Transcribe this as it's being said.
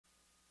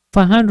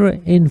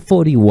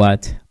540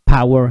 watt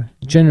power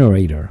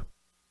generator.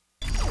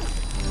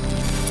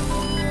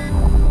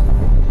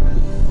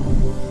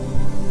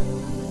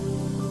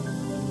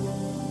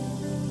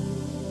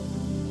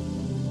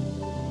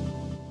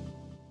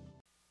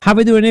 How are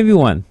you doing,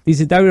 everyone? This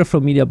is Dario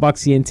from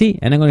MEDIABOXENT,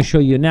 and I'm going to show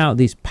you now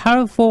this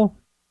powerful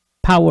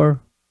power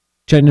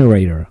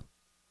generator.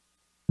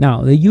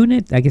 Now, the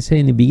unit, like I said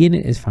in the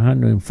beginning, is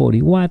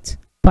 540 watts,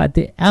 but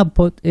the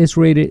output is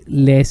rated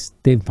less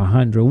than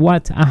 500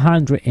 watts,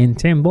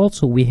 110 volts.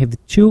 So we have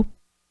two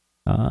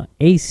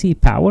AC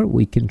power.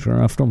 We can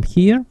turn off from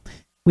here.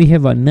 We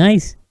have a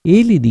nice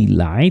LED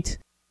light.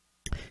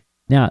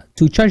 Now,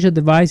 to charge the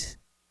device,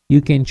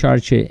 you can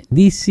charge a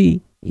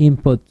DC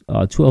input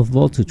 12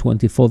 volts to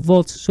 24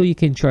 volts, so you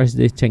can charge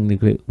this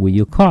technically with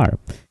your car.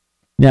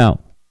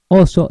 Now,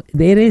 also,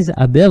 it is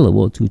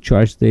available to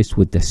charge this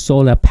with the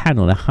solar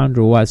panel,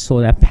 100 watt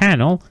solar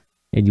panel,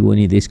 and you will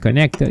need this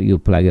connector. You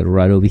plug it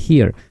right over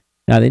here.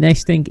 Now, the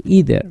nice thing,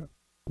 either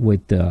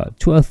with the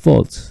 12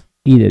 volts,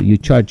 either you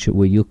charge it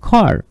with your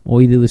car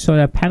or either the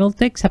solar panel,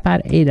 takes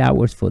about 8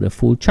 hours for the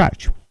full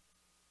charge.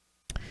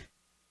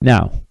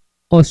 Now,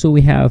 also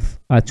we have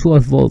a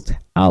 12 volt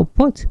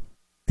output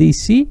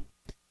DC,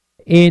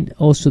 and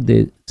also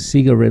the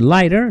cigarette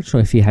lighter. So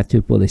if you have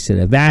to put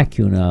a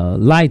vacuum, a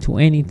light, or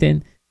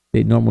anything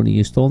they normally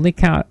install in the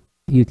car,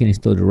 you can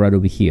install it right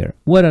over here.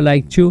 What I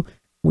like too,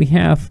 we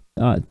have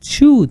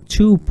two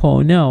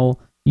 2.0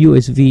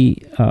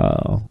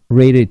 USB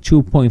rated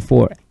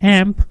 2.4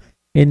 amp,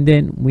 and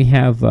then we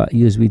have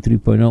USB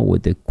 3.0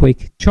 with the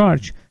quick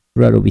charge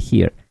right over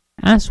here.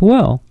 As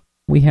well,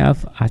 we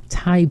have a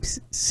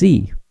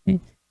Type-C.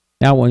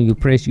 Now, when you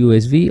press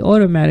USB,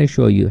 automatically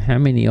show you how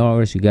many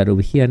hours you got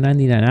over here,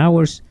 99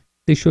 hours.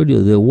 They show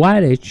you the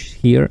wattage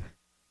here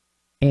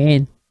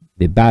and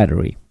the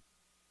battery.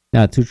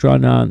 Now, to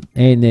turn on,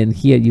 and then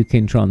here you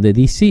can turn on the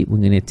DC. We're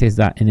going to test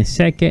that in a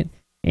second.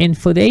 And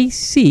for the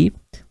AC,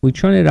 we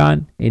turn it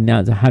on, and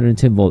now it's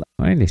 110 volt.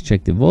 All right, let's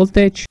check the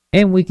voltage,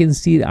 and we can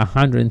see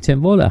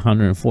 110 volt,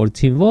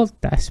 114 volt.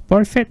 That's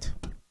perfect.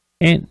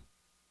 And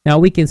now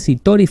we can see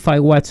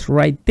 35 watts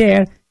right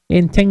there,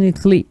 and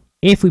technically,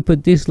 if we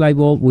put this light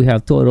bulb, we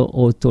have total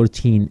of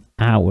 13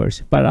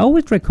 hours. But I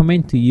always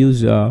recommend to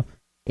use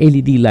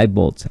LED light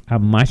bulbs. Are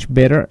much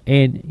better,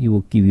 and it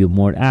will give you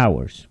more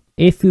hours.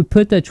 If you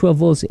put the 12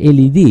 volts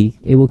LED,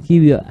 it will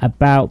give you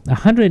about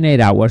 108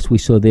 hours. We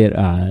saw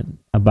there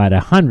about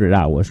 100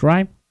 hours,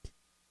 right?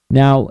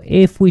 Now,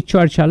 if we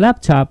charge a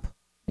laptop,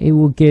 it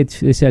will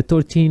get, it's a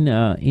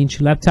 13-inch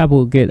laptop,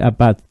 will get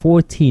about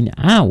 14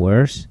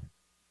 hours,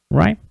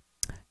 right?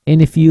 And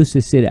if you use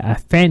a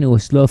fan or a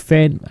slow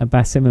fan,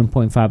 about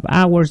 7.5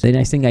 hours. The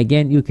nice thing,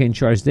 again, you can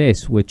charge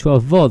this with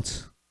 12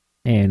 volts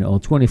and or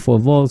 24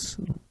 volts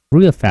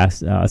real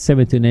fast,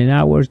 7 to 9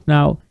 hours.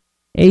 Now,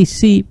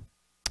 AC,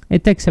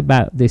 it takes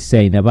about the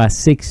same, about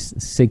six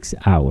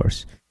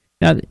hours.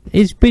 Now,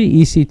 it's pretty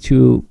easy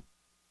to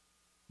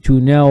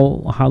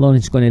know how long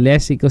it's going to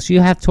last, because you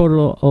have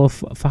total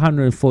of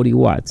 540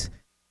 watts.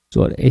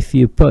 So if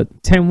you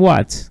put 10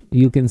 watts,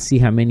 you can see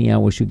how many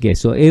hours you get.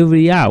 So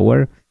every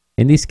hour,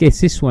 in this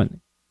case, this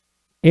one,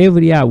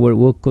 every hour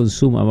will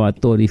consume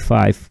about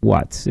 35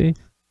 watts. See?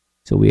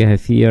 So we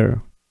have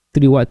here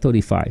 3 watt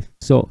 35.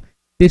 So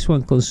this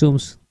one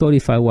consumes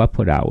 35 watt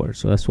per hour.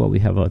 So that's why we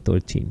have about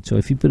 13. So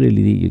if you put LED,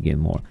 you get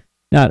more.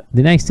 Now,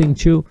 the nice thing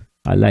too,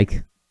 I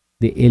like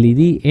the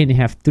LED, and you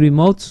have 3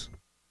 modes,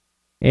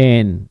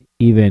 and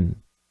even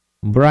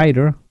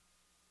brighter.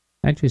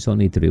 Actually, it's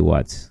only 3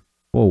 watts,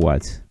 4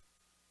 watts.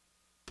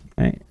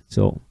 Right?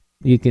 So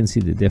you can see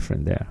the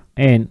difference there.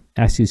 And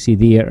as you see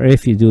there,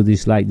 if you do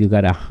this light, you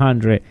got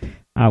 100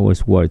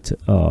 hours worth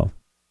of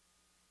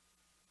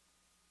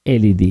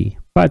LED.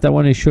 But I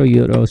want to show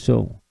you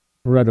also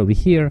right over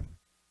here.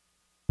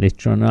 Let's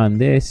turn on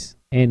this,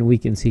 and we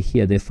can see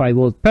here the 5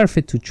 volt,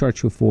 perfect to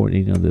charge your phone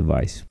in your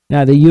device.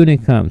 Now, the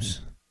unit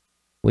comes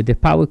with the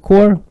power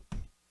cord,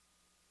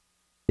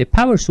 the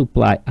power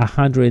supply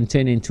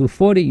 110 and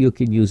 240, you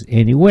can use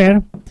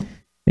anywhere.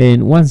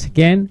 And once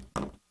again,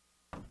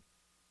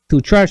 to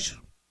charge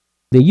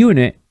the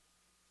unit,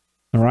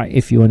 all right,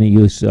 if you want to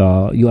use you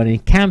are in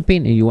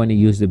camping and you want to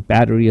use the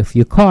battery of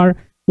your car,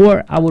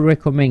 or I would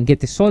recommend get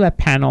the solar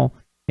panel,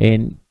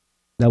 and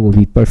that will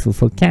be perfect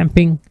for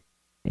camping,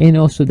 and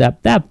also the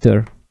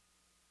adapter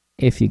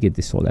if you get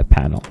the solar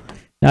panel.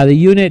 Now, the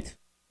unit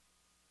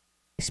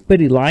is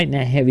pretty light,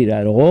 not heavy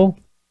at all,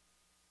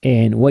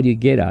 and what you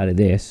get out of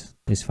this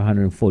is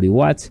 440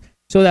 watts,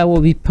 so that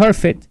will be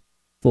perfect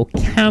for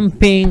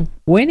camping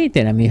or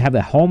anything. I mean, you have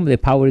a home, the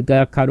power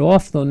got cut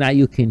off, so now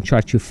you can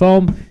charge your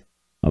phone.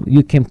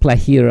 You can play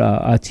here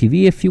a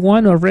TV if you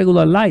want, or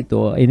regular light,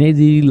 or an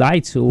LED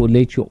light, so it will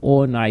let you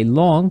all night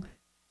long.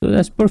 So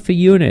that's perfect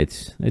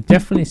units. It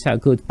definitely is a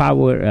good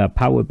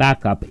power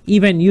backup.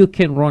 Even you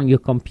can run your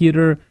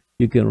computer,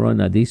 you can run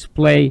a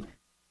display.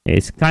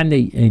 It's kind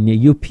of in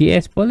a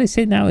UPS, but let's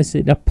say now it's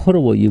a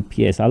portable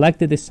UPS. I like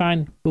the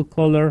design, good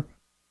color,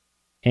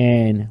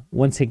 and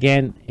once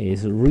again,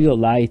 it's real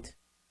light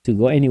to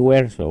go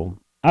anywhere. So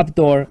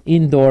outdoor,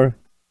 indoor,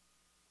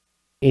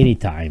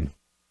 anytime.